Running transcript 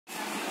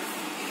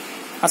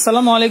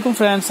আসসালামু আলাইকুম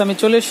ফ্রেন্ডস, আমি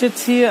চলে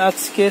এসেছি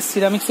আজকে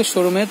সিরামিক্সের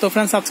শোরুমে। তো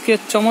ফ্রেন্ডস, আজকে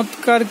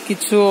চমৎকার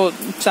কিছু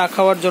চা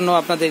খাওয়ার জন্য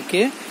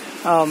আপনাদেরকে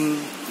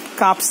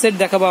কাপ সেট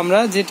দেখাবো আমরা,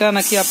 যেটা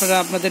নাকি আপনারা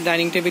আপনাদের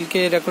ডাইনিং টেবিলকে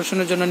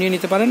ডেকোরেশনের জন্য নিয়ে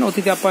নিতে পারেন।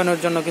 অতিথি আপ্যায়নের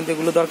জন্য কিন্তু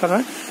এগুলো দরকার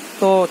হয়।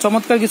 তো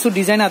চমৎকার কিছু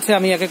ডিজাইন আছে,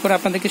 আমি এক এক করে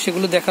আপনাদেরকে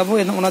সেগুলো দেখাবো।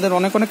 ওনাদের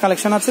অনেক অনেক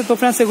কালেকশন আছে। তো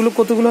ফ্রেন্ডস, এগুলো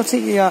কতগুলো আছে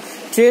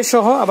ট্রে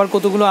সহ, আবার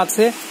কতগুলো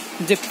আছে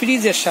যে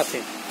ফ্রিজের সাথে।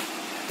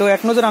 তো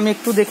এক নজর আমি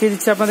একটু দেখিয়ে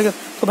দিচ্ছি আপনাদেরকে।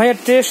 তো ভাইয়া,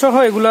 ট্রে সহ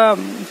এগুলা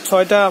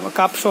 6টা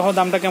কাপ সহ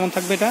দামটা কেমন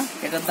থাকবে?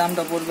 এটার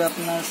দামটা পড়বে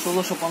আপনার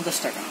 1650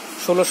 টাকা।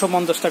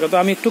 1650 টাকা। তো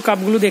আমি একটু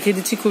কাপগুলো দেখিয়ে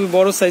দিচ্ছি, খুবই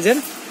বড় সাইজের।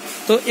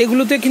 তো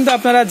এগুলোতে কিন্তু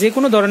আপনারা যে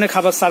কোনো ধরনের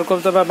খাবার সার্ভ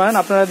করতে পারবেন।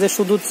 আপনারা যে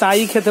শুধু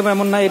চাই খেতে পারেন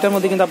এমন না, এটার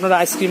মধ্যে কিন্তু আপনারা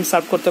আইসক্রিম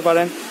সার্ভ করতে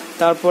পারেন,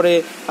 তারপরে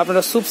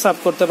আপনারা স্যুপ সার্ভ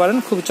করতে পারেন,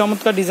 খুবই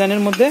চমৎকার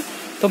ডিজাইনের মধ্যে।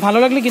 তো ভালো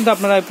লাগলে কিন্তু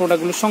আপনারা এই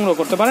প্রোডাক্টগুলো সংগ্রহ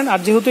করতে পারেন। আর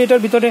যেহেতু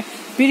এটার ভিতরে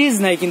ফ্রিজ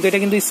নাই, কিন্তু এটা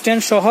কিন্তু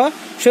স্ট্যান্ড সহ,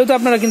 সেহেতু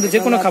আপনারা কিন্তু যে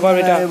কোনো খাবার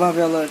এটা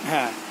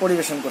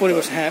পরিবেশন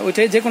হ্যাঁ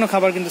ওইটাই যে কোনো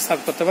খাবার কিন্তু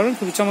সার্ভ করতে পারবেন,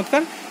 খুবই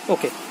চমৎকার।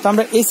 ওকে, তো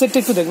আমরা এই সেটটা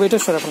একটু দেখবো, এটা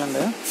সরা ফেলেন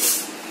ভাইয়া।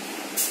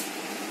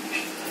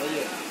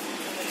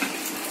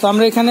 তো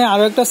আমরা এখানে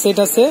আরো একটা সেট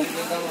আছে,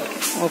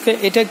 ওকে,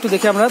 এটা একটু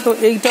দেখি আমরা। তো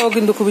এইটাও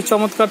কিন্তু খুবই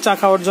চমৎকার চা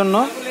খাওয়ার জন্য,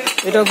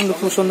 এটাও কিন্তু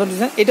খুব সুন্দর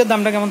ডিজাইন। এটার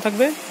দামটা কেমন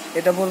থাকবে?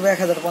 এটা পড়বে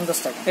 1050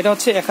 টাকা। এটা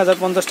হচ্ছে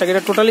 1050 টাকা।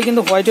 এটা টোটালি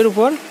কিন্তু হোয়াইটের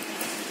উপর,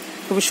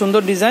 খুবই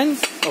সুন্দর ডিজাইন।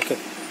 ওকে,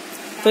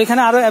 তো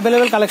এখানে আরো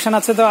অ্যাভেলেবেল কালেকশন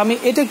আছে। তো আমি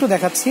এটা একটু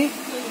দেখাচ্ছি।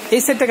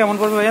 এই সেটটা কেমন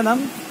পড়বে ভাইয়া দাম?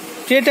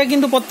 ট্রেটা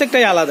কিন্তু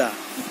প্রত্যেকটাই আলাদা।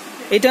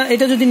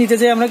 এটা যদি নিতে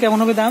চাই আমরা, কেমন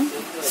হবে দাম?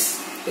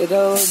 এটা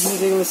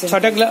নিতে গেলে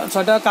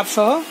 6টা কাপ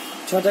সহ,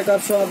 6টা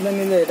কাপ সহ আপনি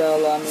নিলে এটা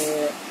হলো আমি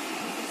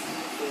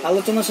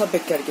আলোচনা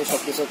সাপেক্ষে আর কি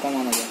সবকিছু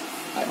কমানো যায়,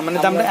 মানে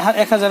দামটা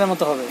 1000-এর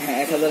মতো হবে।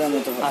 হ্যাঁ, 1000-এর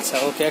মতো হবে। আচ্ছা,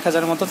 ওকে,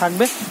 1000-এর মতো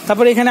থাকবে।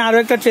 তারপরে এখানে আরো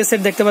একটা ট্রে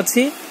সেট দেখতে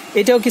পাচ্ছি,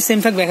 এটাও কি সেম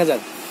থাকবে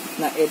 1000?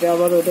 না, এটা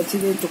আবার ওটা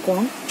থেকে একটু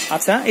কম।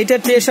 আচ্ছা, এটা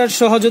ট্রে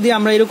সহ যদি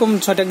আমরা এরকম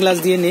 6টা গ্লাস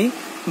দিয়ে নিই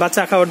বা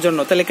চা খাওয়ার জন্য,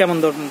 তাহলে কেমন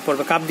দাম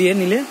পড়বে? কাপ দিয়ে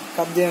নিলে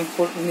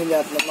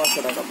আপনার 900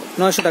 টাকা পড়বে।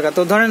 900 টাকা।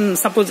 তো ধরেন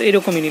সাপোজ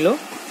এরকমই নিল,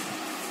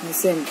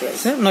 সেম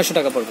প্রাইস, 900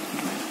 টাকা পড়বে।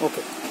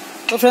 ওকে,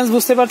 তো ফ্রেন্ডস,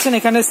 বুঝতে পারছেন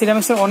এখানে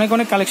সিরামিক্সের অনেক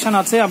অনেক কালেকশন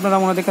আছে, আপনারা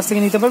ওনাদের কাছ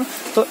থেকে নিতে পারবেন।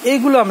 তো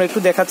এইগুলো আমরা একটু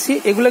দেখাচ্ছি।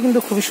 এগুলো কিন্তু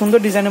খুবই সুন্দর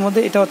ডিজাইনের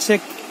মধ্যে। এটা হচ্ছে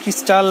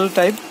ক্রিস্টাল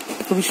টাইপ,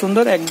 খুবই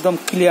সুন্দর, একদম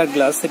ক্লিয়ার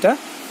গ্লাস এটা।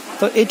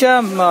 তো এটা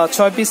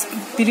 6 পিস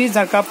 30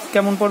 আর কাপ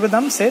কেমন পড়বে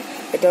দাম সেট?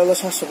 এটা হলো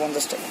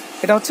 750 টাকা।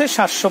 এটা হচ্ছে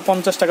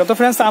 750 টাকা। তো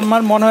ফ্রেন্ডস,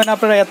 আমার মনে হয় না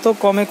আপনারা এত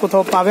কমে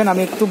কোথাও পাবেন।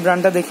 আমি একটু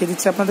ব্র্যান্ডটা দেখিয়ে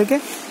দিচ্ছি আপনাদেরকে।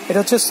 এটা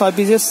হচ্ছে 6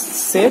 পিসের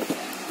সেট,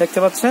 দেখতে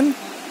পাচ্ছেন,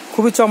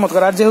 খুবই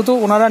চমৎকার। আর যেহেতু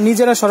ওনারা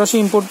নিজেরা সরাসরি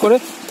ইম্পোর্ট করে,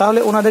 তাহলে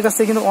ওনাদের কাছ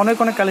থেকে কিন্তু অনেক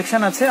অনেক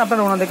কালেকশন আছে।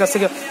 আপনারা ওনাদের কাছ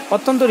থেকে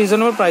অত্যন্ত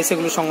রিজনেবল প্রাইসে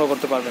এগুলো সংগ্রহ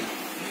করতে পারবেন।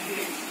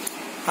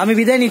 আমি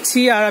বিদায় নিচ্ছি,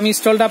 আর আমি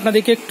স্টলটা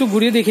আপনাদেরকে একটু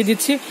ঘুরিয়ে দেখিয়ে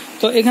দিচ্ছি।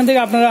 তো এখান থেকে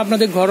আপনারা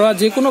আপনাদের ঘরোয়া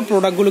যে কোনো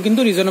প্রোডাক্টগুলো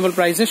কিন্তু রিজনেবল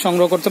প্রাইসে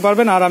সংগ্রহ করতে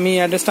পারবেন। আর আমি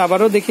অ্যাড্রেসটা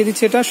আবারও দেখিয়ে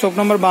দিচ্ছি। এটা shop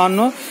number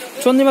 52,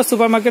 Chandrima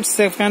super market,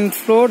 2nd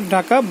floor,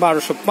 Dhaka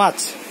 1205।